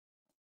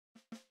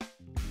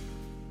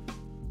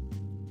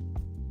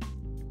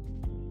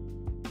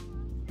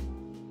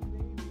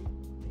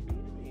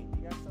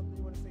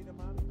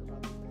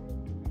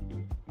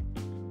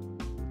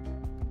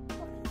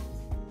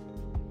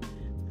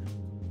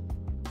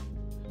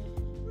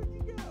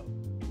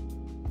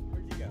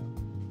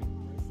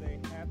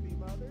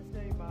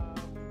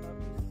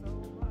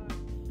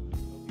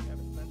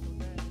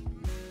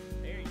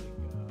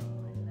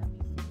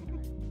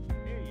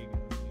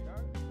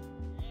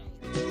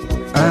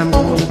I'm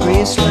going to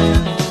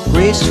Graceland,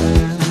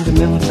 Graceland, to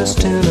Memphis,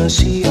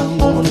 Tennessee. I'm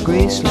going to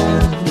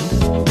Graceland.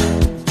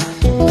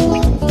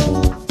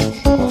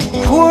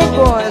 Poor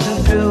boys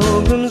and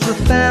pilgrims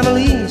with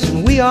families,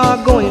 and we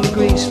are going to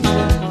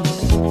Graceland.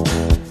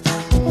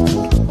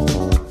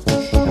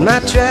 And my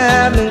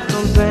traveling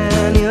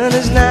companion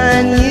is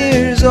 9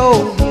 years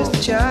old. He's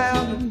the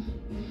child.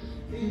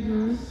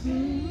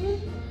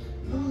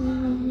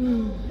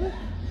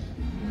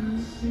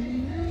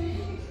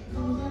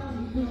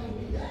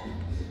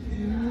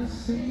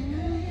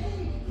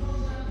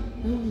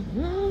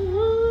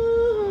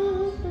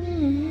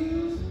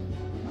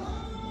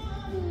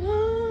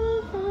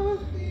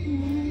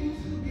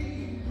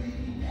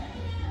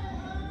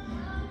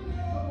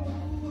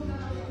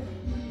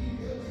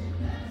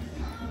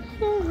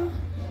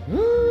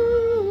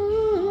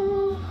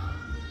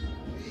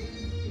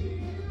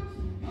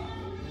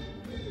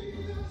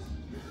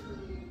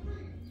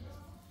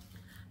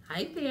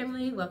 Hi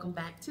family, welcome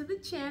back to the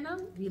channel,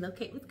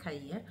 Relocate with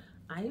Kaia.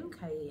 I am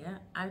Kaia.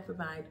 I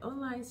provide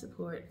online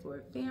support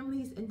for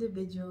families,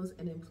 individuals,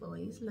 and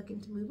employees looking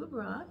to move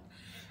abroad.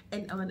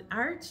 And on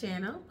our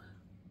channel,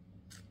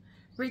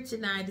 Rich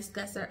and I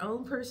discuss our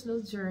own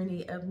personal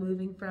journey of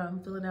moving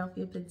from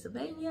Philadelphia,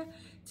 Pennsylvania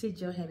to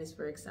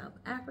Johannesburg, South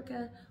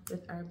Africa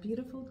with our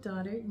beautiful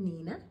daughter,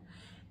 Nina.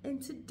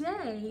 And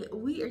today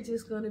we are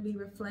just going to be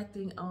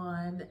reflecting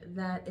on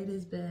that it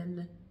has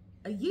been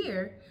a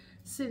year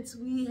since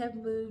we have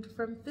moved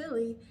from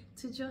Philly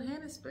to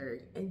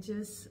Johannesburg, and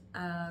just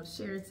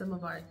shared some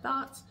of our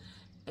thoughts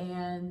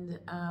and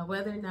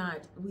whether or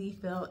not we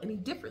felt any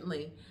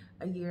differently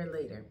a year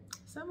later.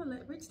 So I'm gonna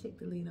let Rich take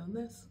the lead on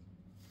this.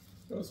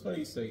 Well, it's funny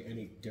you say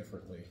any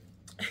differently.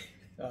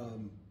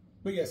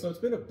 But yeah, so it's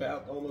been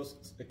about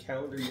almost a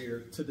calendar year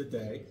to the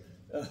day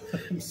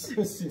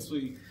since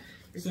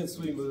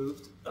we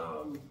moved.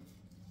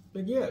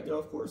 But yeah, you know,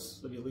 of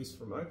course, I mean, at least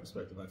from my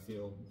perspective, I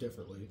feel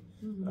differently.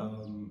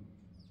 Mm-hmm.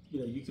 You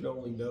know, you can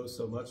only know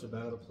so much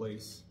about a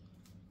place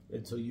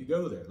until you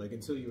go there, like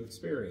until you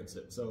experience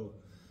it. So,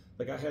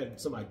 like, I had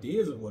some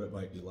ideas of what it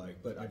might be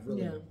like, but I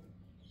really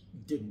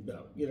didn't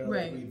know. You know,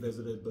 right. We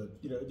visited, but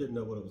you know, didn't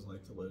know what it was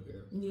like to live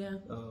here. Yeah.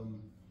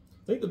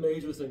 I think the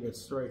major thing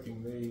that's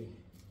striking me,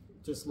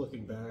 just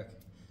looking back,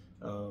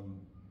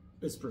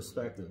 is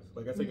perspective.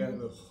 Like, I think I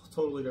have a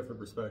totally different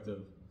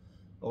perspective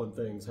on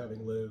things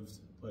having lived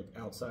like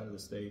outside of the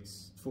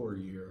States for a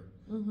year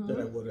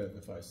than I would have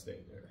if I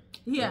stayed there.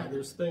 Yeah. And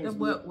there's things. In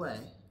what way?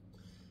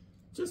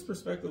 Just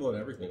perspective on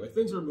everything. Like,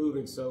 things are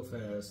moving so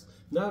fast.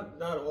 Not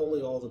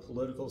only all the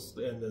political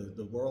and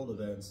the world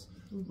events,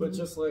 but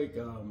just like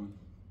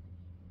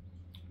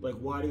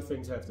why do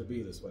things have to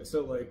be this way?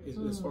 So like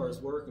as far as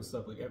work and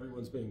stuff, like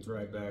everyone's being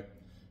dragged back,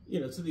 you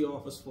know, to the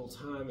office full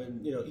time,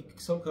 and you know,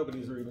 some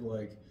companies are even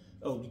like,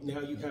 oh, now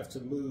you have to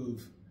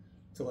move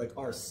to like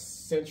our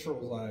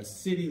centralized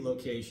city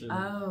location.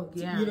 Oh,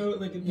 yeah. You know,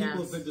 like, and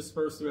people have been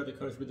dispersed throughout the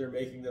country, but they're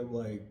making them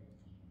like,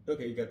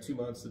 okay, you got 2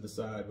 months to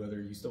decide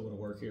whether you still want to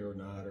work here or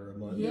not, or a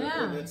month. Yeah. You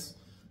know, and that's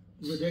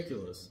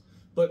ridiculous.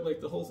 But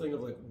like the whole thing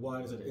of like,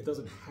 why is it? It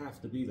doesn't have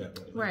to be that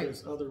way. Like, right.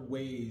 There's other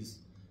ways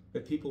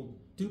that people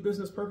do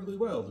business perfectly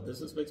well. The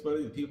business makes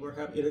money. The people are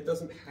happy, and it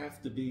doesn't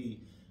have to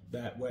be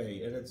that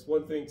way. And it's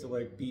one thing to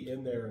like be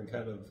in there and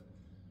kind of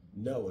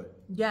know it.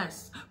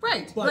 Yes,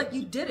 right. But like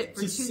you did it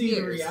for 2 years. To see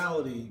the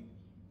reality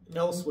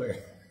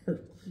elsewhere.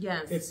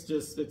 Yes. It's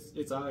just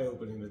it's eye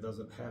opening. It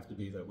doesn't have to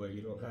be that way.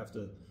 You don't have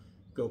to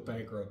go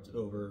bankrupt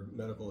over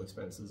medical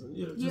expenses, and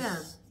you know,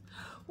 just,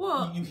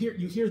 well, you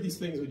hear these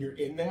things when you're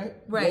in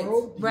that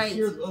world. You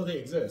hear, oh, they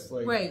exist,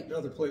 like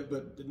other places,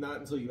 but not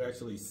until you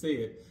actually see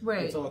it.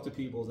 Right. And talk to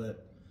people that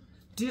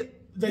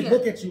they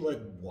look at you like,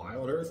 why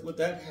on earth would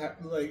that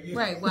happen? Like,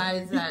 right? Why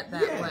is that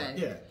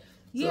way?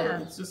 Yeah.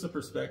 So it's just a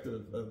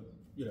perspective of,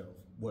 you know,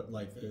 what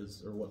life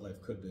is or what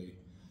life could be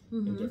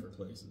in different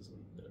places.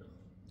 And, you know.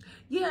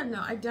 Yeah,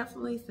 no, I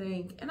definitely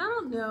think, and I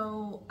don't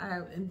know,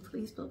 and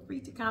please feel free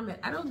to comment,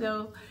 I don't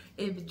know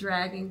if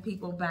dragging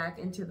people back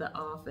into the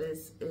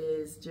office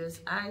is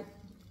just,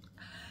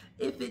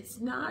 if it's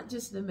not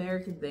just an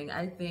American thing,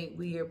 I think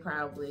we are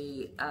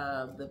probably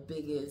the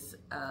biggest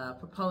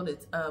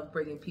proponents of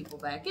bringing people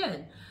back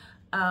in.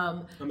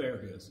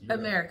 America is.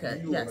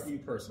 America, yes. You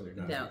personally are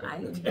not. No, I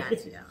am not.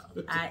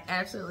 No, I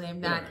absolutely am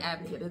not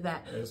advocate of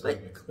that. But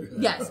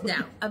yes,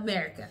 now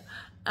America.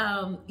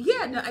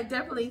 Yeah, no, I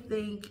definitely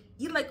think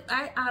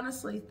I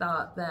honestly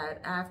thought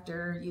that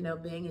after, you know,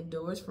 being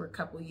indoors for a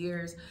couple of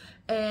years,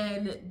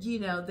 and you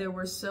know, there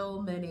were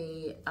so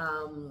many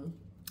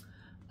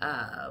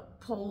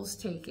polls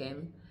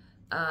taken.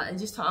 And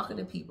just talking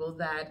to people,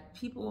 that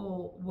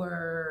people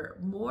were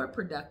more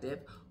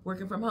productive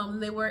working from home than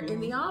they were in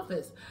the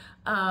office.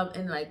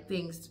 And like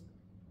things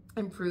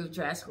improved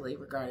drastically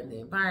regarding the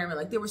environment.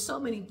 Like there were so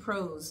many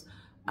pros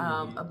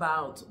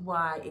about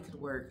why it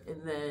could work.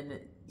 And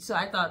then, so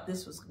I thought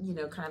this was, you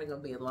know, kind of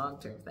going to be a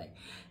long-term thing.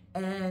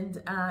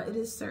 And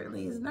it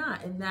certainly is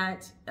not. And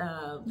that,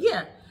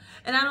 yeah.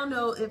 And I don't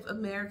know if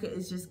America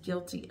is just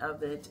guilty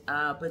of it,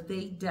 but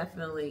they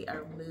definitely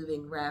are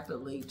moving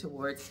rapidly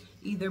towards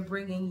either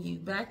bringing you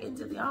back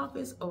into the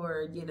office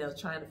or, you know,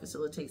 trying to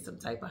facilitate some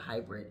type of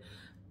hybrid.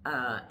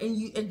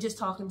 And just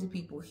talking to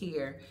people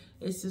here,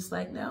 it's just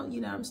like, no,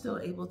 you know, I'm still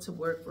able to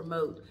work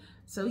remote.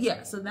 So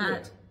yeah, so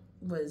that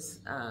was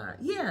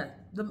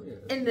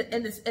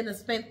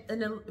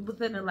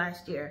within the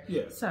last year.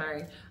 Yeah.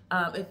 Sorry,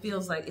 it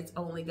feels like it's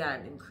only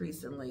gotten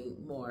increasingly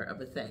more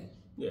of a thing.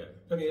 Yeah,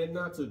 I mean, and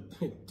not to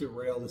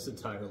derail this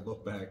entire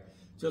look back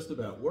just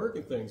about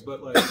working things,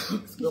 but like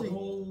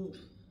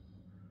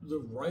the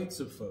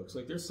rights of folks.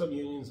 Like, there's some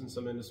unions in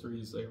some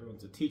industries. Like,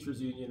 everyone's a teachers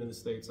union in the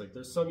States. Like,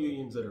 there's some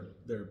unions that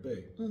are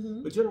big,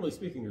 but generally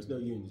speaking, there's no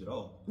unions at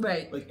all.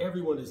 Right. Like,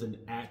 everyone is an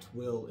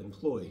at-will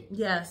employee.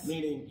 Yes.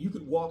 Meaning you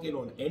could walk in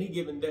on any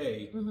given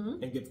day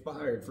and get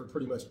fired for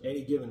pretty much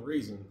any given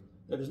reason.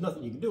 And there's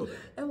nothing you can do about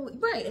it.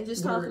 Right, and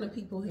just talking to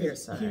people here.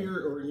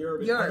 Here or in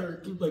Europe,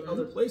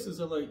 other places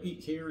are like,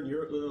 here in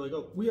Europe, they're like,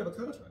 oh, we have a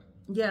contract.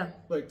 Yeah.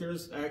 Like,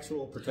 there's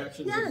actual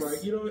protections. Yes.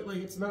 Right? You know, like,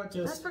 it's not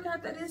just... I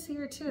forgot that is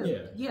here, too.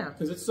 Yeah. Yeah.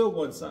 Because it's so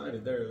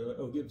one-sided there. Like,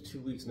 oh, give 2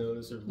 weeks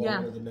notice or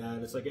longer than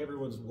that. It's like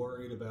everyone's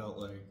worried about,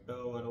 like,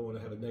 oh, I don't want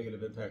to have a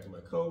negative impact on my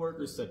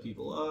coworkers, set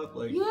people up,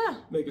 like,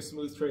 make a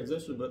smooth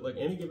transition. But, like,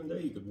 any given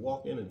day, you could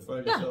walk in and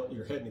find yourself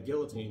your head in a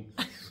guillotine.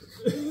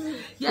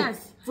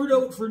 Yes.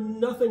 For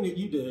nothing that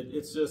you did.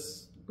 It's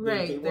just...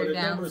 Right. They wanted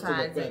numbers to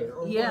look better.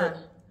 Or what,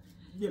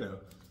 you know.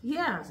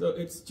 Yeah. So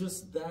it's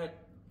just that...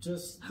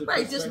 Just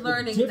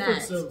learning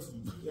that.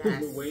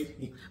 The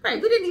way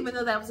right, we didn't even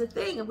know that was a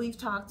thing, and we've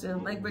talked to,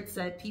 like Rick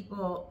said,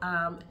 people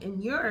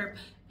in Europe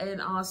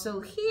and also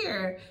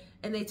here,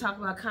 and they talk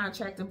about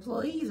contract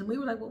employees, and we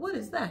were like, well, what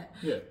is that?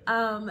 Yeah.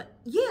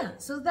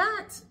 So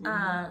that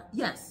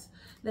yes.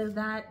 Now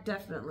that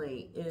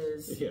definitely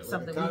is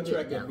something. Like a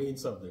contract that means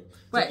something.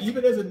 Right. So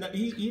even as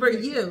for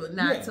you,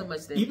 not so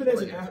much. Even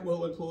as an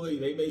at-will employee,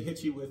 they may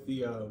hit you with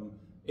the an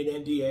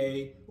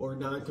NDA or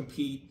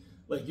non-compete.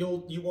 Like,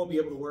 you won't be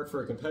able to work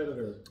for a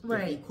competitor.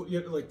 Right.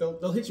 Like,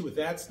 they'll hit you with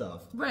that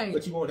stuff. Right.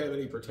 But you won't have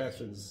any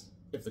protections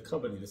if the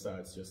company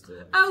decides just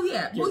to. Oh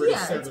yeah. Well,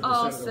 yeah. It's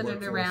all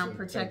centered around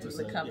protecting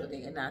the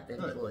company and not the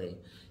employee. Right.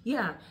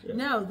 Yeah.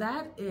 No,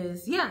 that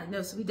is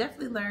no. So we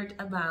definitely learned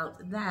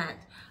about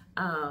that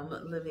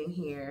living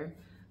here.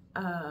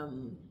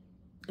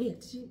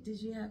 Did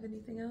you have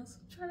anything else?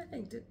 I'm trying to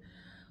think.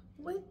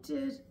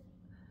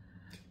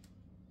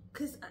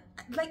 Because,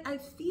 like, I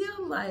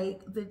feel like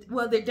there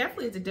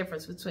definitely is a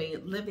difference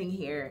between living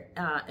here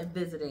and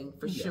visiting,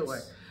 for sure,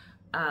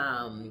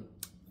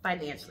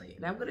 financially.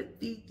 And I'm going to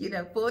be,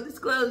 full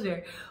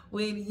disclosure,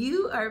 when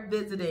you are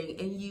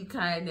visiting and you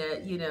kind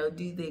of,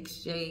 do the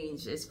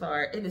exchange as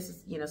far, and this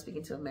is,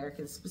 speaking to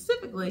Americans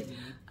specifically,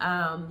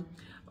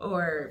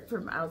 or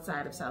from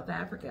outside of South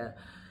Africa,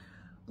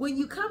 when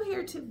you come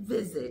here to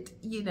visit,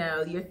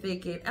 you're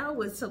thinking, oh,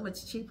 it's so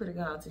much cheaper to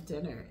go out to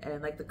dinner,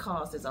 and like the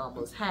cost is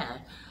almost half.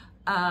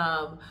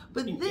 But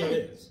then, it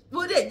is.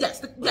 Well,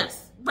 yes,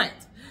 right.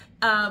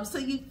 So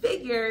you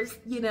figure,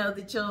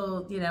 that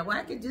you'll,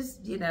 I could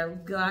just,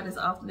 go out as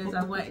often as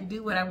I want and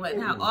do what I want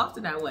and how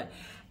often I want.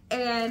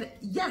 And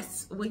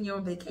yes, when you're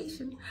on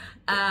vacation.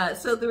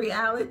 So the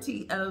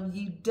reality of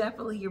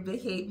your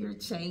behavior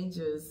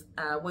changes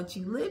once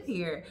you live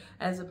here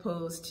as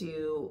opposed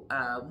to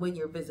when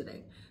you're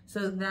visiting.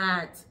 So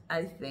that,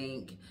 I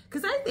think,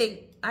 because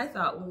I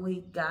thought when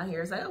we got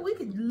here, it's like, oh, we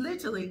could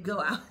literally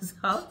go out as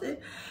often.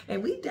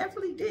 And we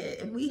definitely did,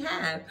 and we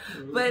have.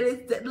 But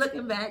it's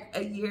looking back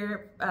a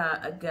year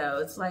ago,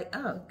 it's like,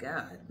 oh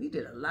God, we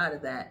did a lot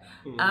of that.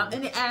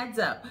 And it adds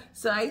up.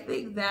 So I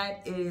think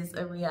that is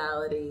a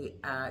reality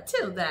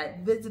too, that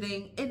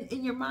visiting,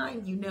 in your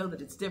mind, you know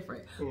that it's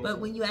different. But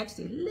when you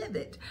actually live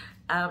it,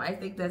 I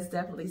think that's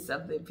definitely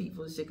something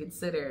people should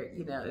consider,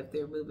 if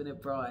they're moving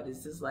abroad.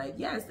 It's just like,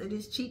 yes, it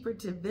is cheaper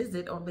to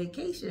visit on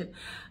vacation,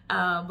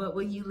 but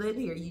when you live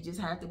here, you just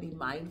have to be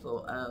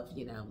mindful of,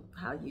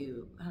 how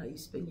you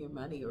spend your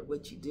money or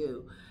what you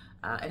do,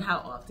 and how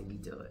often you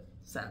do it.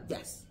 So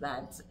yes,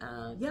 that's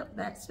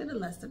been a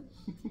lesson.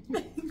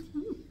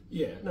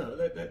 Yeah, no,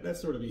 that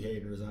sort of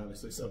behavior is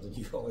obviously something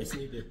you always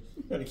need to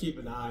kind of keep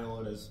an eye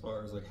on as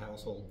far as like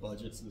household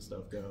budgets and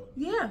stuff go.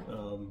 Yeah.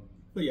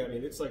 But yeah, I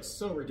mean, it's like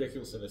so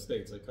ridiculous in the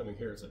States. Like coming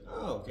here, it's like,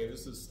 oh, okay,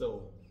 this is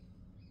still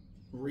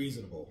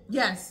reasonable.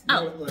 Yes.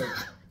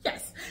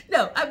 Yes.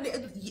 No. I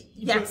mean,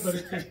 yes. But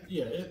it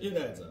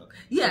adds up.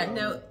 Yeah.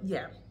 No.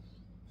 Yeah.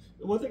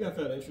 One thing I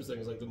found interesting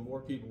is like the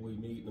more people we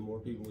meet, and the more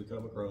people we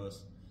come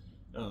across,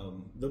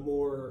 the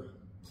more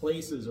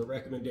places or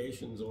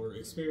recommendations or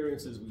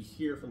experiences we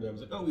hear from them.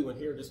 It's like, oh, we went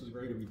here, this was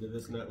great, or we did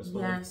this and that was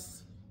fun.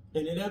 Yes.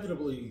 And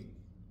inevitably,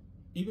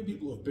 even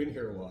people who have been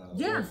here a while,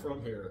 or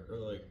from here, are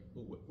like,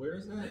 where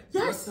is that?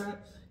 Yes. What's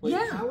that?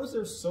 Like, how is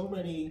there so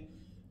many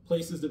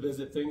places to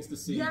visit, things to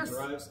see,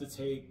 drives to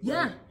take,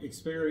 like,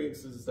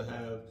 experiences to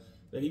have,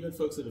 And even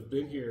folks that have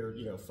been here,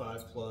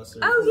 5+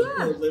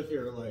 or live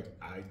here, are like,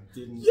 I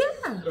didn't,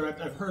 or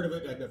I've heard of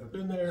it, I've never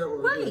been there,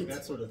 or like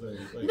that sort of thing.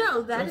 Like,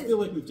 no, that I feel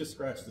like we've just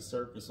scratched the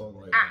surface on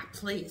like,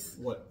 please,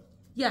 what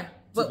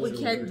we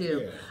can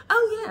do. Yeah.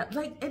 Oh yeah,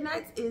 like, and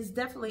that is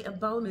definitely a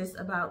bonus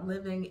about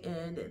living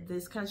in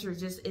this country, or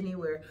just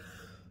anywhere.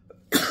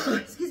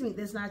 Excuse me,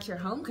 that's not your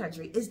home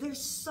country. Is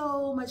there's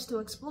so much to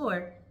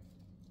explore.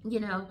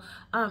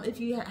 If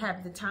you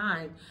have the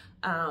time,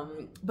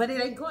 but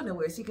it ain't going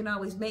nowhere, so you can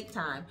always make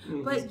time.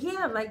 But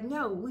yeah, like,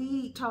 no,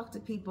 we talk to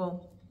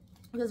people,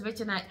 because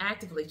Rich and I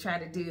actively try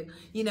to do,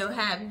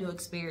 have new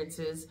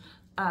experiences,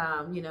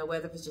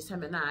 whether it's just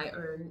him and I,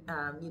 or,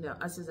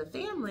 us as a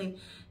family.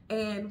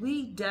 And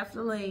we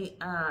definitely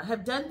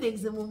have done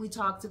things. And when we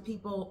talk to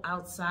people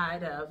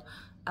outside of,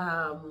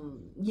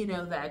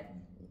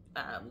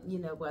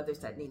 whether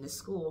it's at Nina's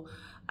school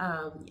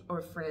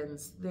or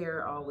friends,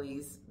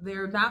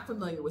 they're not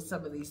familiar with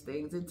some of these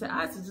things, and to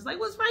us it's just like,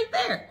 what's right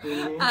there?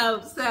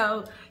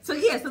 So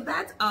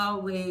that's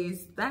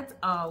always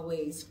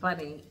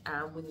funny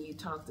when you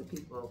talk to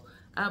people,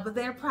 but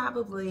they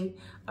probably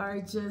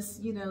are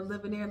just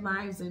living their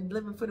lives and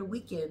living for the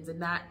weekends and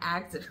not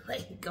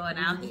actively going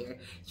out here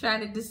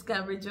trying to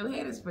discover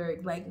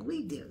Johannesburg like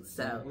we do.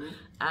 So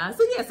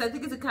yes, I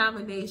think it's a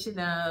combination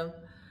of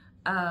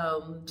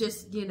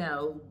just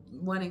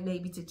wanting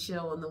maybe to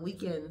chill on the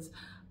weekends,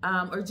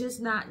 or just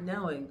not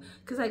knowing,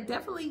 because I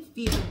definitely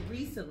feel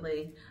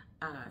recently,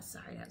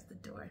 sorry, that's the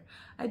door.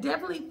 I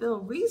definitely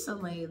feel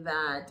recently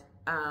that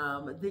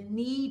the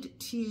need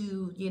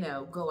to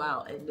go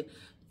out and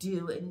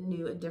do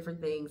new and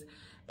different things,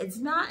 it's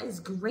not as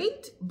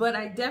great, but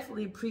I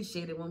definitely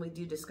appreciate it when we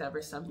do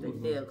discover something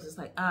new, because it's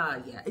like,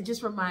 it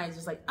just reminds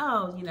us, like,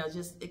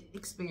 just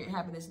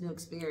having this new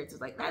experience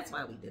is like, that's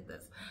why we did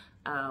this.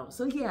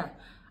 So yeah,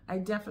 I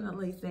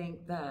definitely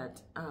think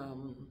that,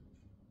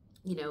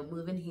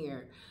 moving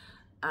here,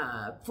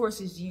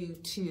 forces you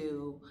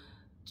to,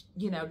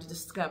 to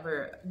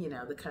discover,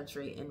 the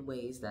country in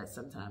ways that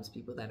sometimes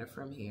people that are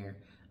from here,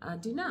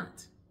 do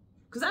not.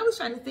 Because I was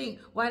trying to think,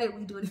 why didn't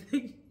we do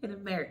anything in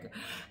America?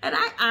 And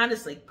I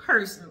honestly,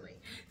 personally,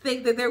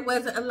 think that there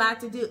wasn't a lot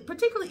to do,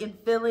 particularly in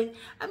Philly.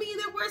 I mean,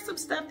 there were some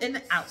stuff in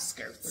the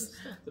outskirts.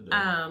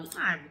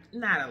 Not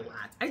a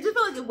lot. I just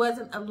felt like it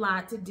wasn't a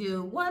lot to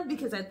do. One,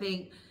 because I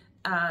think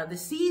the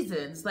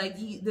seasons, like,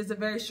 there's a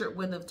very short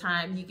window of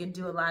time you can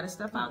do a lot of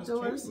stuff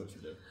outdoors. What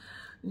you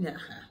do.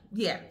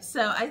 Yeah.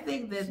 So I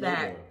think that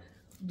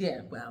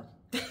well,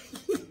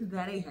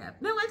 that ain't happening.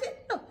 No, I didn't.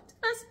 No.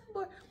 I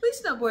snowboard. We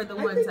snowboarded the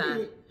one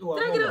time.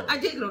 I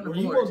did get on the board. Were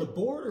you on the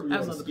board, or were you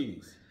on the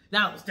skis?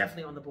 No, I was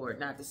definitely on the board,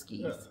 not the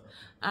skis. No,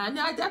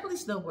 I definitely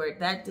snowboarded.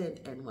 That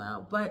didn't end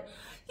well. But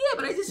yeah,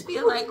 but I just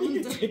feel like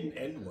it didn't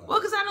end well. Well,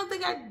 because I don't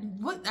think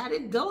I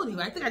didn't go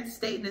anywhere. I think I just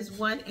stayed in this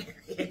one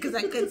area because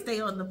I couldn't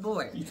stay on the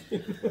board.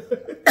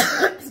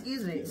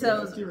 Excuse me.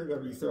 So I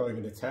remember you throwing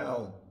in a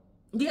towel.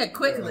 Yeah,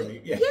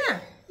 quickly.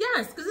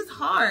 Yes, because it's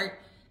hard.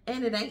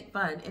 And it ain't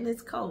fun, and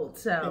it's cold,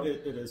 so...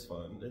 It is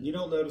fun, and you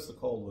don't notice the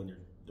cold when you're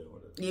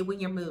doing it. Yeah, when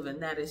you're moving,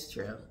 that is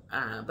true.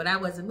 But I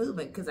wasn't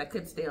moving because I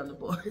couldn't stay on the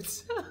board,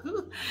 so...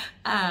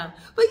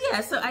 but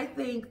yeah, so I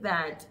think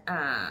that,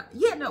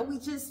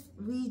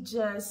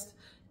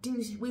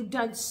 we've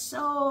done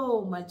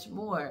so much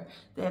more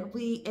than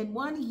in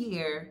 1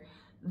 year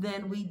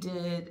than we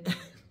did...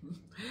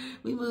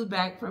 We moved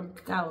back from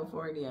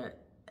California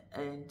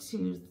in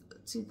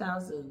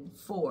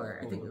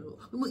 2004, I think.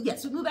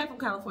 Yes, we moved back from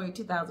California in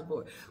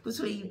 2004.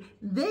 Between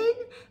then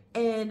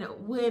and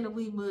when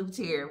we moved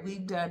here,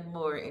 we've done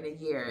more in a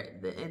year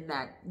in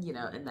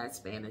that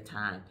span of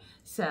time.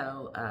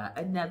 So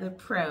another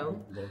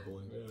pro.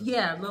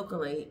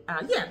 Locally.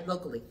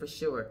 Locally for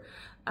sure.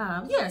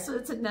 So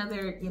it's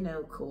another,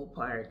 cool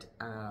part.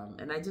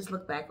 And I just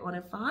look back on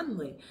it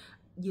fondly.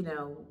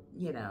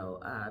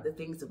 The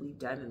things that we've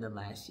done in the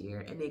last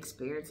year and the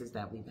experiences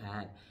that we've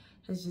had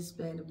has just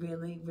been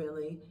really,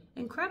 really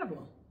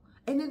incredible.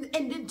 And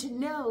then to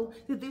know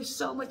that there's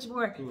so much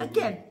more,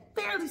 again,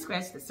 barely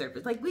scratched the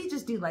surface. Like, we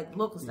just do like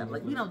local stuff.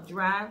 Like, we don't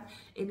drive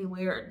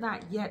anywhere,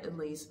 not yet at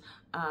least.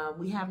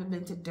 We haven't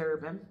been to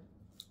Durban.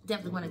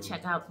 Definitely want to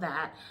check out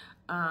that.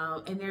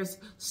 And there's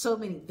so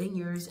many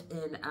vineyards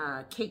in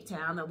Cape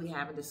Town that we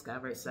haven't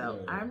discovered.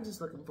 So I'm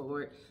just looking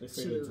forward to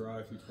the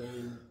drive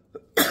between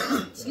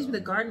excuse me, the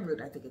garden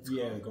route, I think it's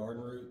called. Yeah, the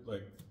garden route,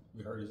 like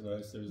we heard, is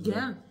nice.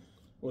 There's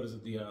what is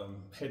it, the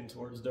heading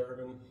towards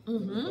Durban?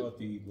 Call it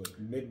the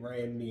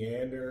Mid-Rand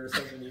Meander or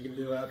something you can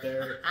do out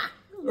there.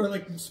 Or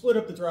like split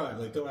up the drive,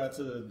 like go out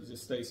to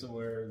just stay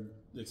somewhere and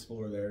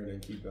explore there and then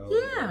keep going.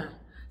 Yeah.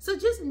 So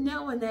just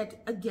knowing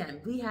that, again,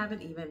 we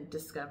haven't even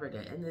discovered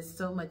it and there's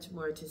so much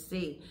more to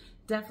see,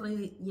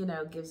 definitely,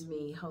 gives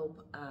me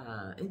hope.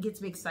 It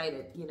gets me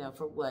excited,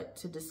 for what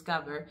to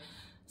discover.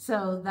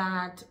 So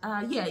that,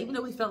 even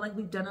though we felt like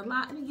we've done a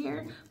lot in a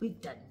year, we've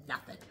done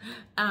nothing.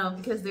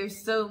 Because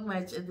there's so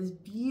much of this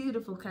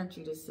beautiful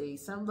country to see.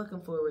 So I'm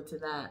looking forward to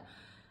that.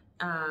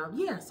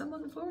 So I'm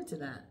looking forward to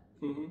that.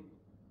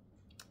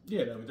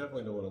 Yeah, no, we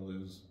definitely don't want to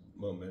lose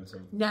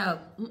momentum. No.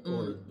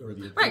 Or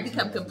the right,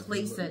 become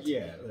complacent.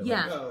 Yeah.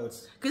 Yeah. Like, oh,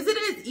 it's because it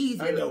is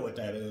easy. I know what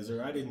that is,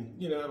 or I didn't.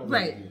 I don't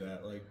need to do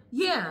that. Like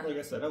like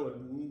I said, I would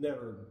have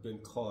never been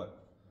caught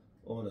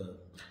on a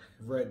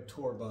red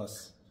tour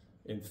bus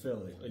in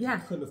Philly. Like,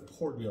 you couldn't have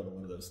poured me onto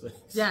one of those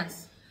things.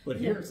 Yes. But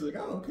here it's like,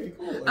 oh, okay,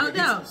 cool. Like, oh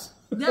no,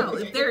 no.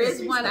 If there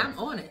is one, I'm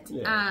on it.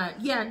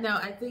 Yeah. No.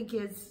 I think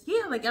it's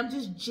like I'm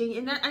just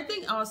and I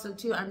think also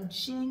too, I'm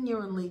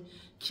genuinely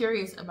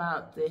curious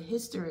about the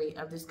history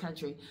of this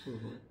country,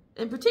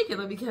 in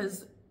particular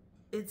because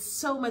it's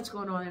so much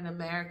going on in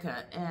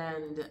America,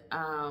 and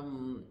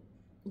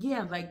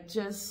it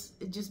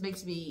just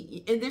makes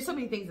me. And there's so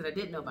many things that I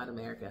didn't know about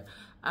America,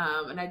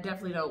 and I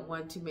definitely don't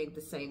want to make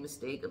the same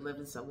mistake of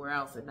living somewhere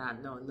else and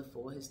not knowing the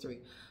full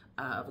history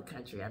of a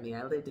country. I mean,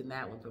 I lived in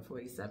that one for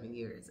 47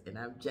 years, and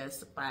I'm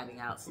just finding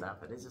out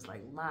stuff, and it's just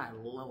like, my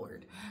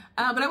Lord.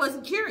 But I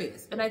wasn't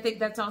curious, and I think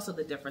that's also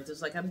the difference.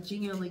 It's like I'm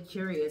genuinely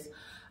curious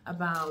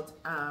about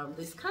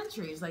this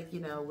country. It's like,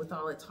 with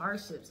all its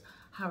hardships,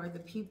 how are the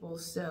people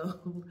so,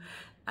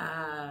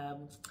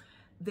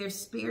 their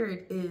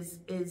spirit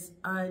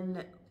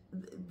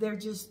they're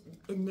just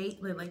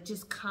innately like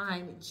just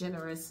kind,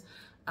 generous,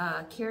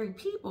 caring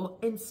people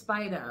in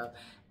spite of.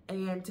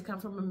 And to come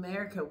from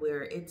America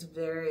where it's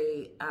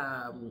very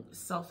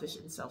selfish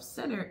and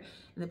self-centered,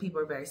 and the people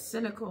are very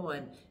cynical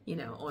and,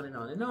 on and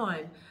on and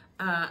on.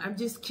 I'm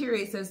just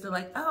curious as to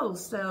like, oh,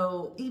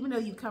 so even though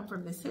you come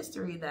from this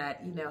history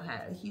that,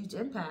 had a huge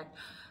impact,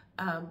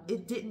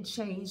 it didn't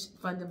change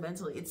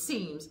fundamentally, it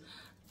seems,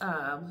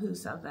 who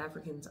South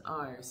Africans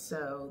are.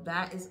 So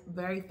that is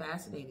very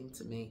fascinating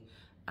to me.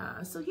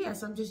 So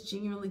I'm just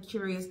genuinely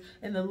curious,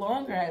 and the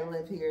longer I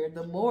live here,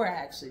 the more I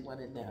actually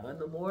want to know, and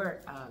the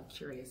more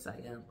curious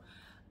I am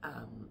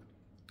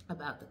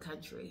about the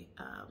country,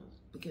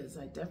 because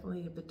I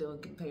definitely have been doing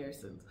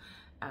comparisons.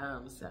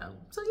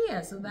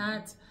 So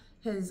that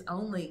has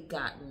only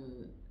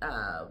gotten,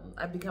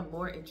 I've become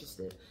more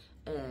interested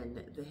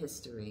in the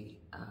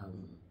history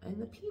and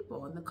the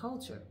people and the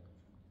culture.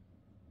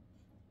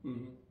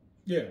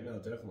 Yeah, no,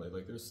 definitely.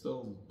 Like, there's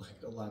still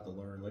like a lot to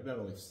learn. Like, not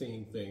only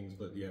seeing things,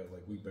 but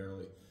like we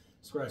barely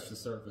scratched the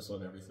surface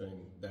on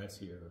everything that's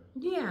here.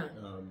 Yeah.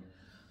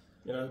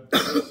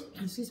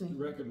 Excuse me.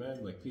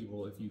 Recommend like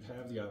people, if you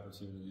have the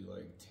opportunity,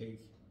 like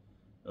take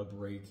a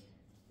break,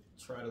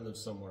 try to live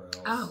somewhere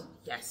else. Oh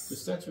yes. To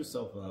set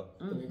yourself up.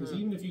 I mean, because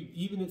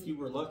even if you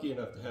were lucky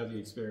enough to have the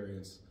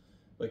experience,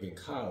 like in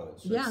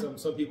college, like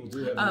some people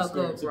do have the experience.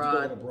 Go abroad. If you're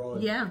going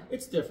abroad, yeah,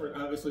 it's different.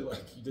 Obviously,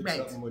 like you did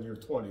something when you're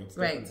 20, it's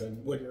different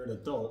than when you're an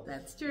adult.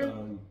 That's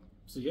true.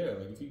 So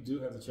like if you do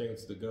have the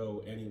chance to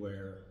go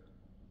anywhere,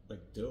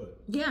 like do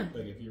it. Yeah.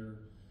 Like if you're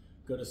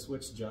gonna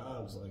switch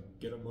jobs, like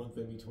get a month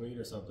in between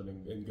or something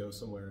and go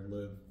somewhere and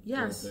live.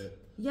 Yes. For a bit.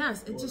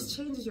 Yes. It just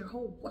changes your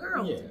whole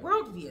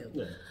worldview.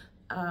 Yeah.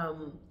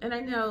 And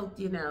I know,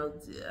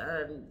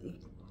 it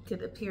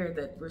could appear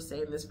that we're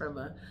saying this from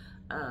a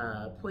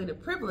point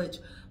of privilege,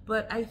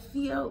 but I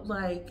feel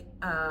like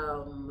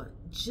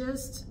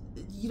just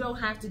you don't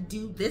have to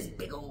do this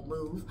big old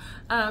move.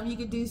 You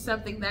can do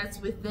something that's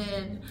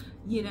within,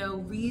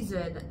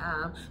 reason,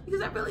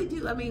 because I really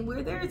do. I mean,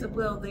 where there is a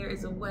will, there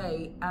is a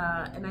way,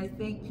 and I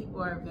think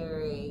people are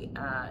very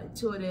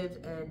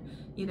intuitive, and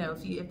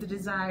if the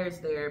desire is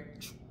there,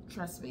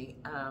 trust me,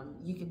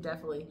 you can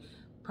definitely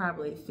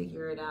probably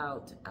figure it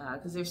out,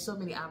 because there's so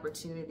many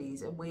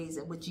opportunities and ways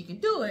in which you can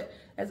do it,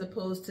 as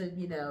opposed to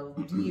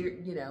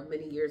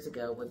many years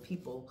ago when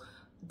people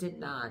did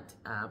not,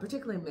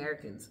 particularly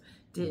Americans,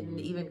 didn't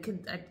even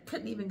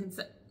couldn't even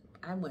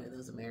I'm one of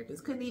those Americans,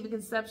 couldn't even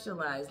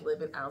conceptualize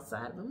living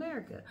outside of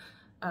America.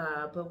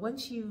 But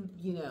once you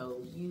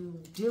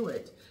do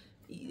it,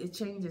 it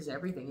changes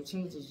everything. It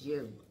changes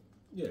you.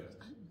 Yeah,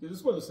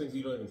 it's one of those things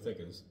you don't even think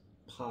is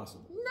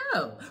possible.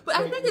 No, but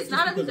I think it's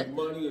not because of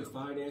money and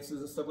finances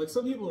and stuff. Like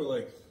some people are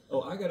like,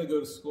 "Oh, I got to go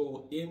to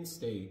school in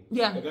state.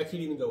 Yeah, like I can't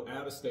even go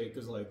out of state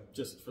because, like,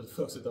 just for the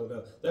folks that don't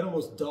know, that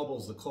almost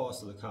doubles the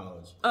cost of the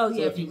college. Oh so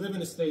yeah. If you live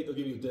in a state, they'll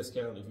give you a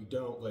discount. If you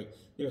don't, like,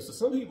 so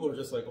some people are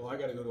just like, "Oh, I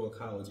got to go to a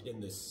college in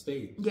this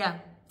state." Yeah.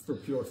 For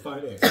pure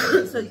finance.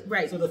 So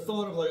the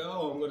thought of like,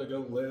 oh, I'm going to go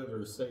live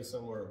or stay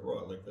somewhere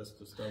abroad, like this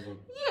just doesn't.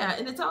 Yeah,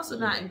 and it's also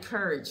not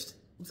encouraged.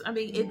 I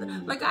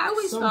mean, like I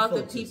always thought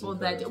that people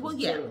that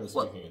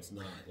speaking, it's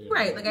not,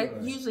 right. Like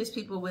usually it's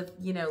people with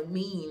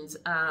means,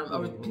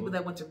 or people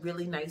that went to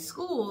really nice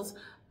schools,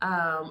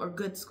 or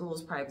good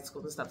schools, private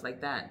schools, and stuff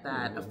like that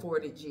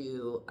afforded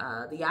you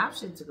the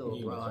option to go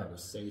abroad.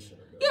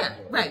 Yeah,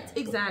 right.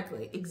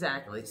 Exactly.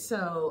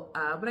 So,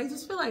 but I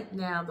just feel like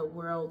now the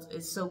world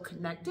is so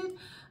connected,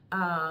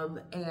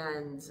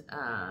 and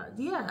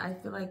I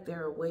feel like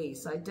there are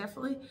ways. So I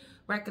definitely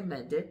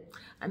recommend it.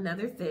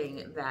 Another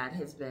thing that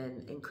has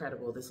been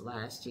incredible this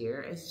last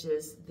year is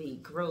just the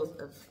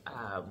growth of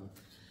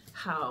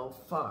how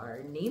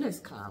far Nina's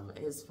come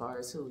as far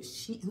as who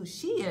she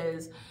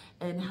is,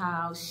 and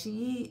how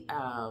she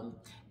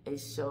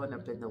is showing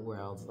up in the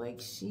world.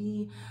 Like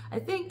I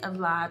think a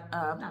lot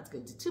of, not to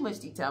get into too much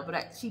detail,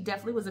 but she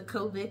definitely was a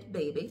COVID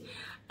baby.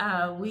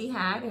 We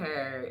had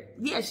her,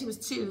 she was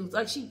 2,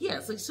 so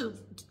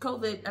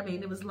COVID, I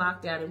mean, it was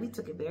locked down and we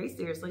took it very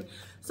seriously.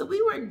 So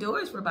we were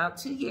indoors for about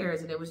 2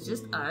 years and it was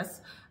just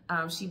us.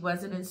 She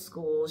wasn't in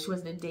school, she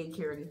wasn't in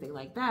daycare or anything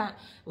like that.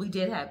 We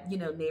did have,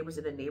 neighbors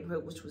in the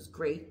neighborhood, which was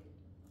great.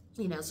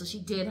 So she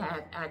did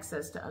have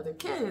access to other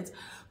kids,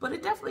 but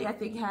it definitely, I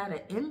think, had an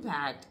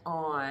impact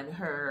on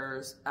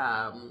her,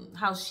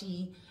 how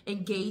she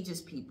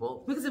engages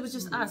people, because it was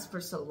just us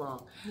for so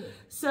long. Yeah.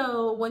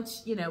 So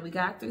once, we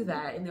got through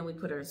that, and then we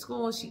put her in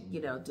school, and she,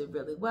 did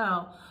really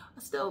well.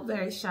 Still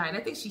very shy, and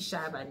I think she's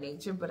shy by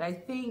nature, but I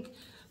think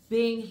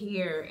being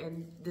here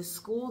in the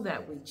school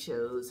that we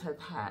chose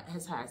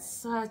has had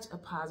such a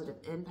positive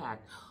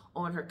impact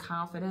on her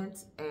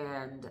confidence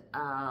and,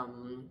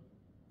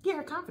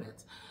 her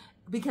confidence.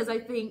 Because I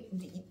think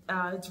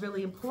it's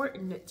really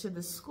important to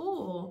the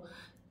school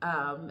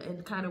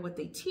and kind of what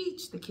they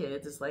teach the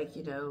kids is like,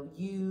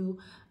 you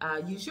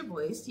use your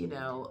voice,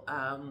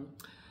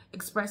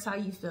 express how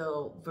you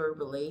feel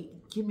verbally,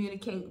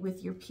 communicate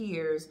with your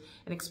peers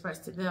and express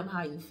to them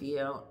how you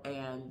feel.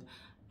 And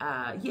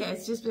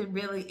it's just been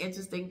really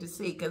interesting to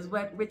see, because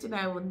what Rich and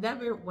I will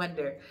never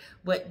wonder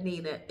what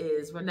Nina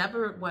is. We'll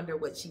never wonder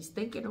what she's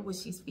thinking or what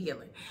she's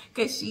feeling,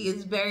 because she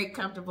is very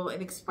comfortable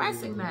in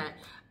expressing that.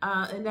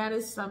 And that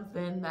is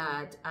something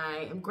that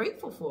I am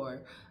grateful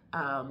for.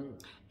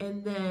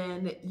 And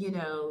then,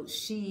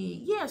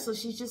 so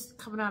she's just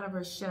coming out of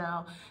her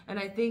shell. And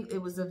I think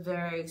it was a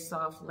very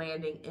soft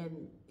landing,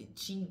 and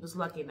she was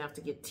lucky enough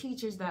to get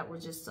teachers that were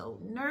just so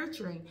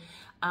nurturing,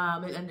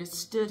 and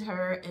understood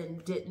her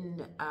and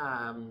didn't,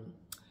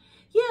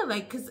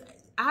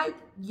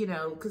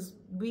 because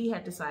we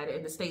had decided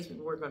in the States we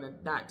were going to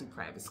not do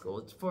private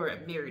school for a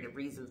myriad of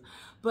reasons.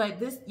 But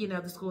this,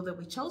 the school that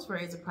we chose for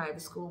is a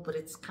private school, but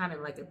it's kind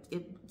of like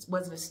it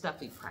wasn't a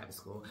stuffy private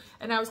school.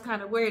 And I was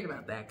kind of worried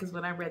about that, because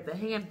when I read the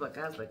handbook,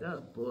 I was like,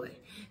 oh boy,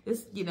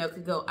 this,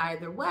 could go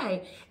either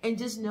way. And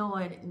just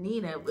knowing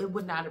Nina, it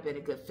would not have been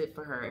a good fit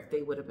for her if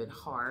they would have been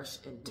harsh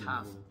and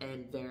tough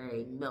and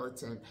very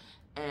militant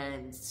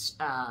and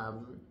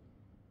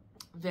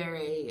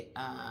very...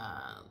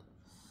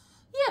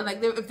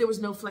 if there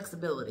was no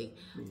flexibility.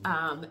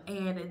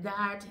 And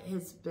that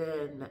has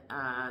been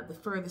the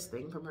furthest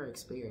thing from her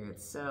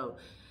experience. So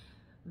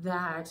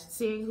that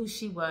seeing who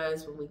she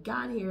was when we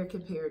got here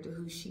compared to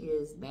who she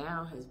is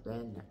now has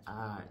been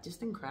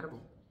just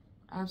incredible.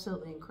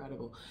 Absolutely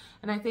incredible.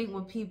 And I think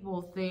when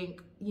people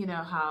think,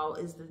 how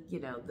is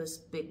this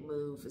big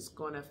move is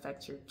going to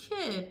affect your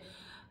kid,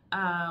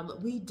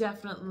 we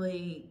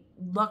definitely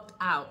lucked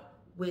out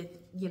with,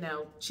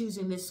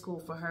 choosing this school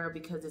for her,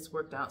 because it's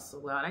worked out so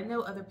well. And I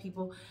know other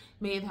people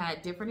may have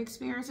had different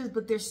experiences,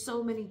 but there's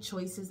so many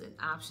choices and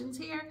options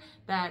here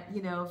that,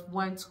 if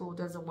one school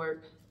doesn't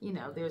work,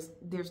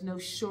 there's no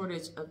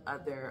shortage of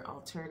other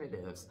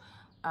alternatives.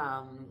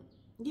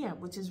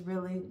 Which is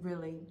really,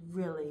 really,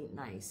 really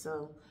nice.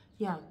 So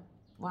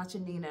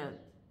watching Nina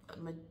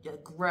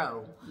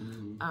grow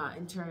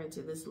and turn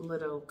into this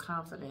little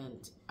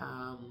confident,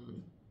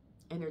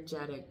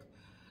 energetic,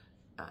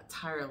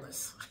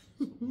 tireless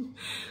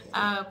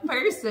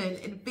person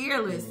and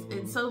fearless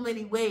in so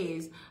many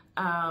ways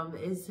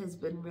has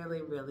been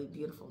really, really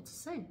beautiful to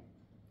see.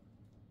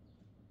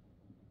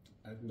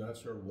 I'm not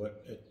sure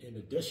what, in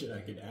addition,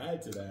 I could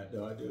add to that.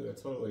 No, I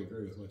totally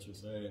agree with what you're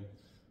saying.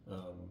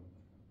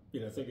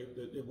 I think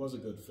it was a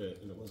good fit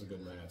and it was a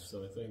good match.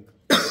 So I think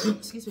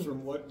excuse me,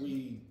 from what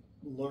we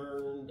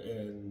learned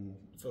and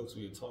folks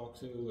we had talked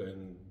to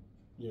and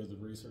the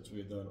research we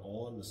had done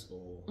on the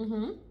school,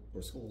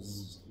 or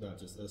schools, not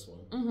just this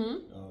one,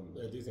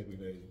 I do think we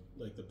made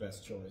the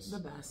best choice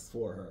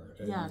for her.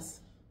 And,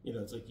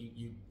 it's like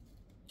you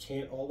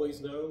can't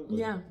always know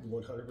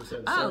 100%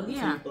 certainty,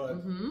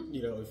 but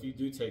if you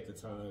do take the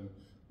time,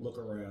 look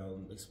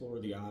around, explore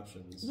the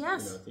options, I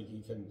think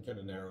you can kind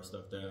of narrow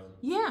stuff down.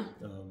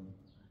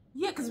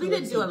 Because we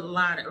didn't do a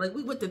lot of,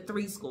 we went to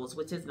 3 schools,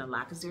 which isn't a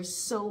lot because there's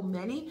so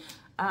many,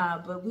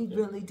 but we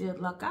really did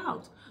luck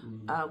out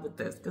with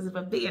this. Because if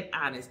I'm being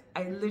honest,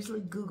 I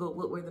literally Googled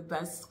what were the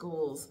best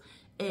schools,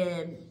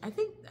 and I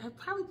think I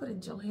probably put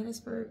in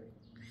Johannesburg.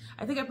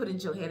 I think I put in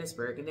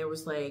Johannesburg, and there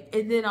was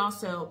and then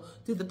also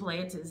through the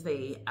Blantons,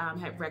 they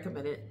had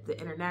recommended the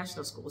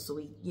international school, so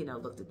we,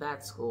 looked at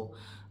that school.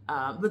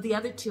 But the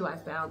other 2 I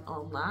found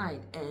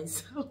online,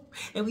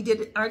 and we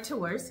did our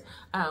tours,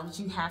 which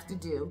you have to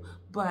do.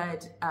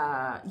 But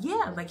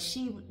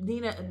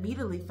Nina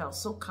immediately felt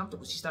so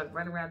comfortable. She started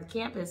running around the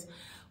campus,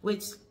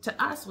 which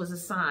to us was a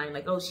sign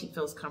she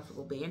feels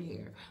comfortable being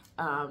here.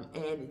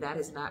 And that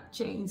has not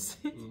changed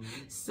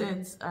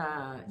since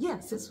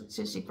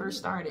she first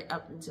started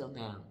up until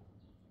now.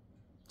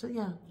 So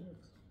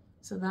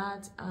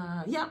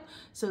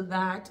so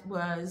that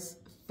was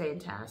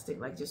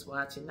fantastic. Just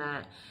watching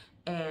that.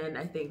 And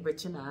I think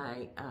Rich and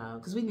I,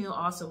 because we knew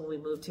also when we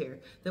moved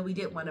here that we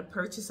didn't want to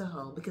purchase a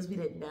home because we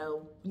didn't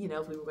know,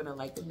 if we were going to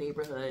like the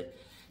neighborhood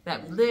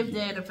that we lived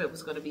in, if it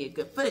was going to be a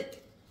good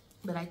fit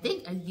But I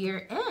think a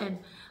year in,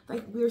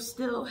 like, we're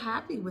still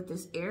happy with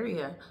this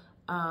area.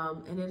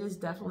 And it is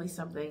definitely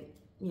something,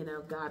 you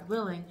know, God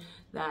willing,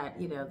 that,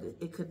 you know,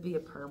 it could be a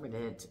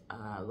permanent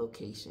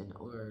location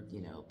or,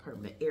 you know,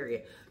 permanent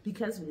area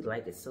because we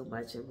like it so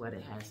much and what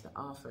it has to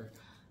offer.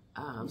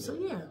 So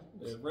yeah.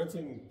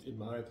 Renting, in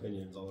my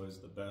opinion, is always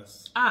the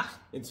best.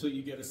 Until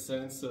you get a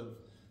sense of,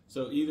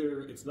 so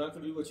either it's not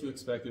going to be what you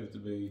expected it to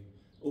be,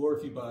 or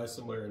if you buy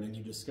somewhere and then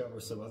you discover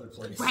some other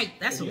place. Right,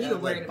 that's what we were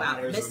worried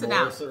about, missing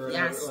out.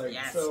 Yes,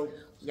 yes. So,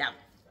 yeah.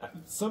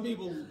 Some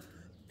people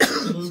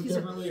move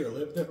differently or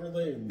live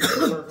differently and are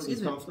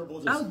perfectly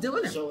comfortable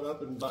just showing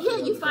up and buying. Yeah,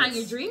 you find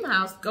your dream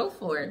house, go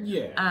for it.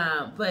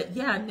 Yeah. But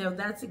yeah, no,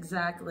 that's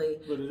exactly.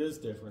 But it is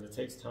different. It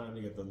takes time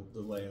to get the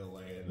lay of the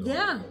land and all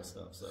that kind of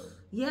stuff. So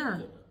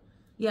yeah.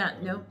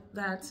 No,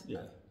 that's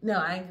no,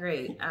 I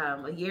agree.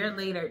 A year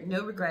later,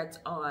 no regrets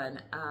on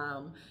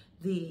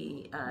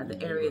the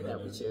area that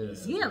we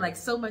choose. Yeah, like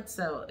so much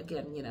so.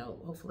 Again, you know,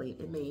 hopefully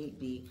it may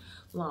be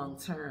long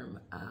term.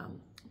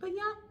 But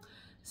yeah.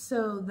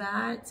 So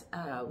that,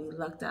 we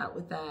lucked out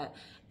with that.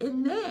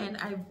 And then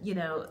you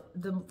know,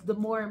 the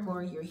more and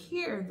more you're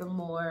here, the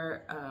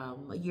more,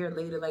 a year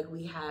later, like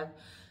we have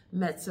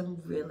met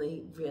some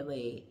really,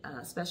 really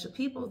special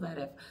people that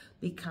have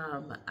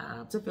become,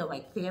 to feel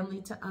like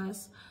family to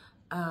us.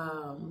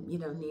 You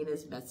know,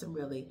 Nina's met some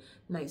really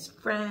nice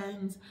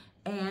friends,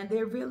 and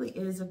there really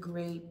is a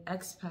great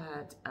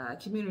expat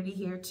community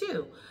here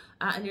too.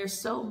 And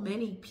there's so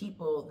many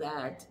people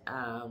that,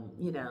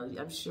 you know,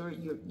 I'm sure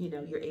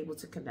you're able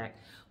to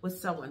connect with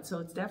someone. So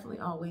it's definitely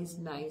always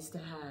nice to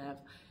have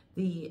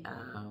the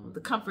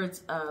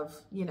comforts of,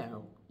 you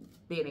know,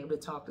 being able to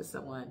talk to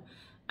someone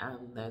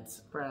that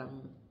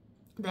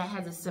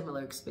has a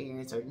similar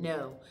experience, or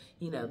know,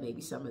 you know,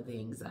 maybe some of the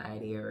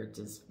anxiety or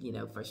just, you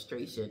know,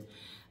 frustration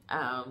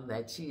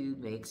that you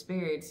may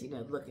experience, you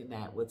know, looking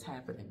at what's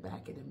happening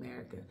back in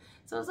America.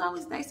 So it's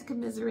always nice to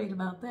commiserate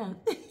about that.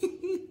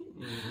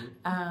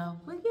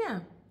 But yeah.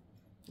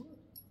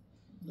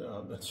 No,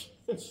 I'm not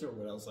sure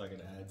what else I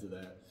can add to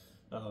that.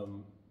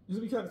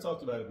 Because we kind of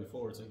talked about it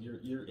before. It's like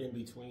you're in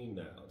between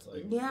now. It's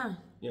like, yeah.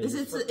 You know, is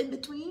it in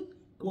between?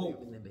 Well,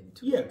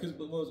 yeah, because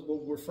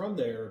we're from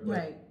there, but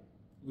right.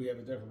 We have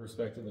a different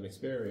perspective and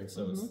experience,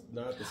 so it's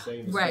not the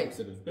same as folks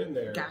that have been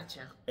there.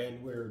 Gotcha.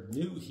 And we're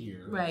new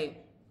here, right?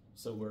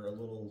 So we're a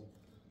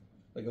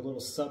little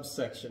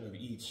subsection of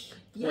each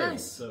place.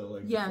 Yes. So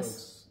like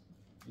folks,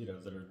 you know,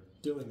 that are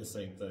doing the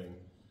same thing,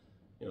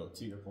 you know,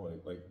 to your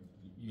point, like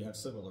you have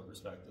similar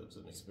perspectives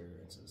and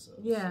experiences. So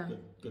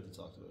it's good to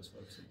talk to those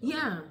folks.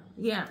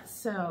 Yeah.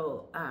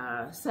 So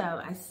I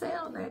say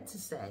all that to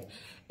say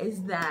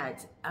is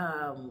that,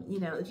 you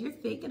know, if you're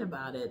thinking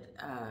about it,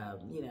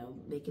 you know,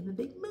 making the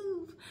big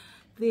move,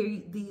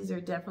 these are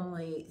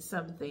definitely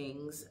some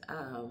things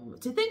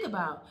to think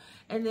about.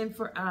 And then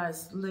for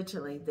us,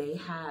 literally, they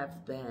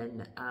have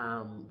been,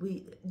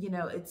 you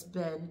know, it's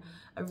been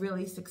a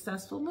really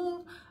successful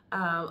move.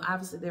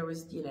 Obviously, there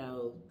was, you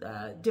know,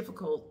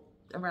 difficult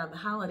around the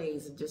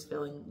holidays and just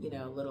feeling, you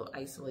know, a little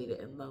isolated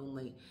and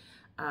lonely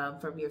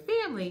from your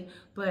family.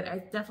 But I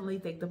definitely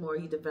think the more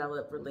you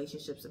develop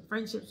relationships and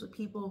friendships with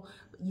people,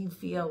 you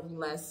feel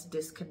less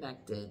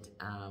disconnected.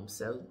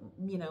 So,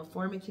 you know,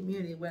 forming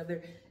community,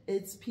 whether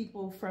it's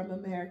people from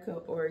America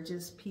or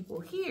just people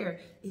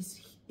here,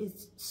 is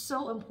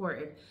so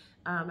important.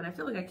 And I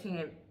feel like I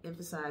can't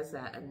emphasize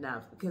that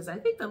enough, because I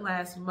think the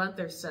last month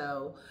or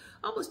so,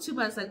 almost 2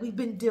 months, like we've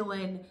been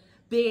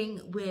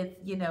being with,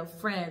 you know,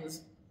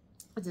 friends,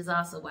 which is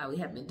also why we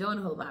haven't been doing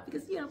a whole lot,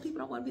 because, you know, people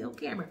don't want to be on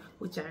camera,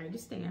 which I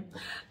understand.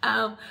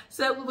 But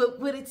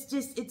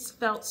it's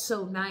felt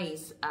so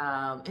nice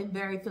and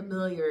very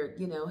familiar,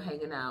 you know,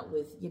 hanging out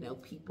with, you know,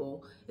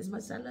 people. As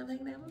much as I love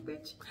hanging out with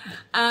Rich,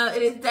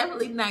 it is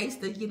definitely nice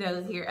to, you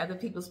know, hear other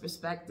people's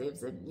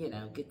perspectives and, you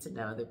know, get to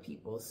know other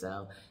people.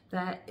 So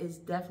that is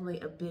definitely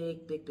a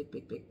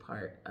big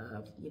part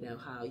of, you know,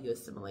 how you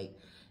assimilate.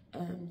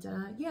 And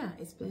yeah,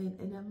 it's been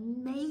an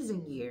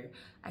amazing year.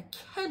 I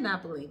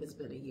cannot believe it's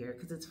been a year,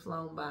 because it's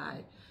flown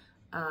by.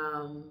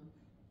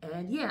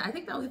 And yeah, I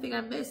think the only thing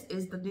I miss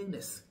is the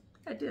newness.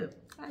 I do.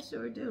 I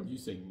sure do. You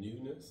say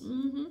newness?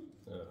 Mm-hmm.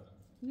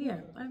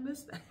 Yeah, I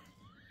miss that.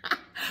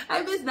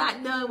 I miss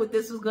not knowing what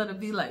this was going to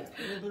be like.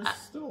 Well, there's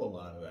still a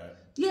lot of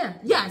that. Yeah,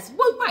 yes.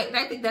 Well, right. And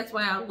I think that's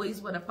why I always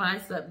want to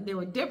find something new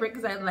and different,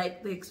 because I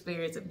like the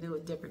experience of new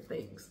and different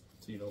things.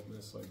 So you don't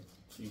miss, like,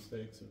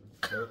 cheesesteaks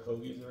or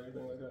hoagies or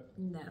anything like that?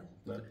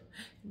 No,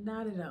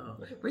 not at all.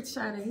 Rich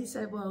China, he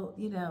said, well,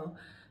 you know,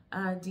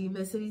 do you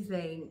miss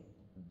anything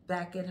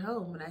back at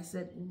home? And I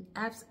said,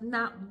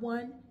 not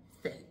one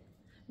thing.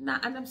 And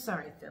I'm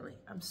sorry, Philly.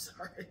 I'm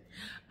sorry.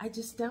 I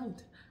just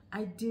don't.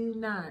 I do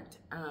not.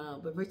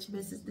 But Rich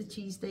misses the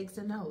cheesesteaks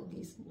and the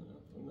hoagies.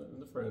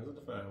 And the friends and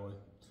the family.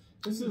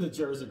 This is the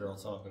Jersey girl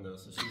talking though,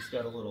 so she's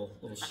got a little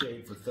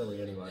shade for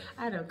Philly anyway.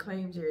 I don't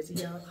claim Jersey,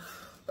 y'all.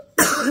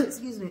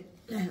 Excuse me.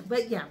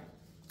 But yeah.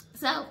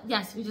 So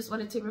yes, we just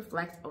wanted to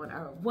reflect on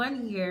our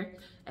 1-year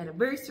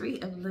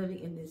anniversary of living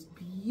in this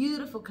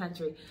beautiful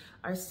country.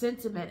 Our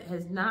sentiment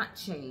has not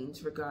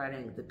changed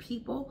regarding the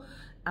people.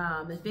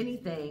 If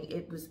anything,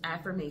 it was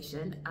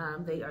affirmation.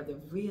 They are the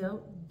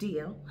real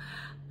deal.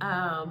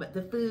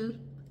 The food,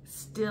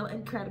 still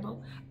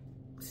incredible.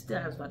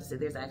 Still, I was about to say,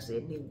 there's actually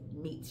a new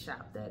meat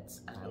shop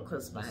that's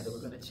close by that we're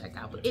going to check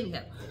out. But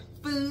anyhow,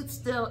 food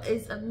still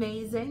is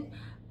amazing.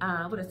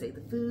 What did I say?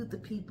 The food, the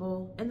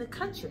people, and the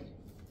country.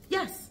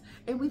 Yes,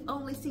 and we've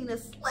only seen a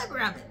sliver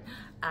of it.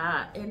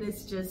 And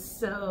it's just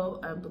so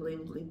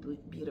unbelievably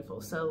beautiful.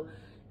 So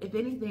if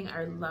anything,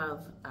 our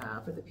love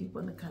for the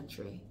people in the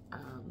country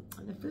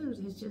and the food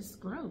has just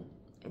grown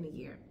in a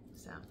year.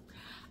 So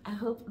I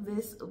hope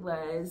this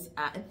was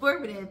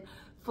informative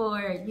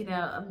for, you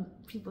know,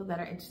 people that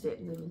are interested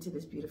in moving to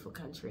this beautiful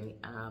country.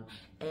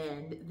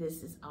 And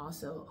this is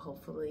also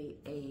hopefully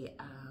a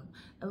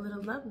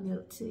little love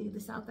note to the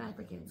South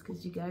Africans,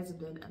 because you guys have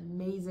been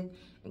amazing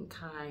and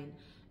kind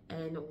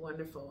and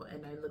wonderful.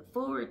 And I look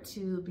forward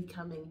to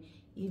becoming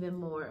even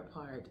more a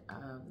part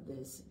of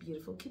this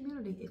beautiful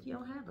community if you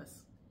don't have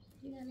us.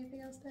 You got anything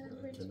else to add,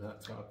 Rich? I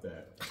cannot top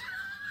that.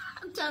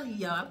 I'm telling you,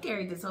 y'all, I've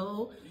carried this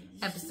whole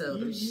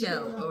episode or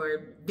show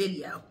or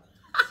video.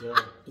 So,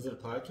 is it a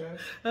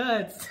podcast?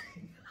 I'm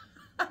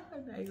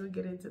not going to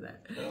get into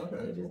that.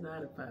 Okay. It is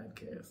not a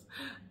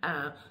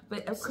podcast.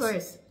 But of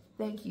course,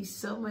 thank you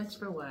so much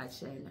for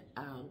watching.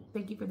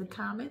 Thank you for the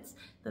comments,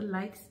 the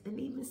likes, and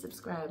even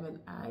subscribing.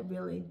 It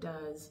really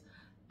does.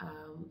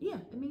 Yeah,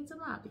 it means a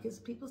lot because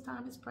people's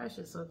time is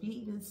precious. So if you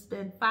even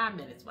spend 5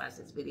 minutes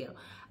watching this video,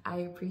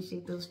 I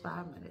appreciate those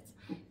 5 minutes.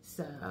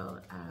 So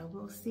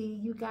we'll see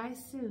you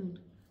guys soon.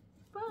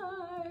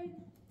 Bye.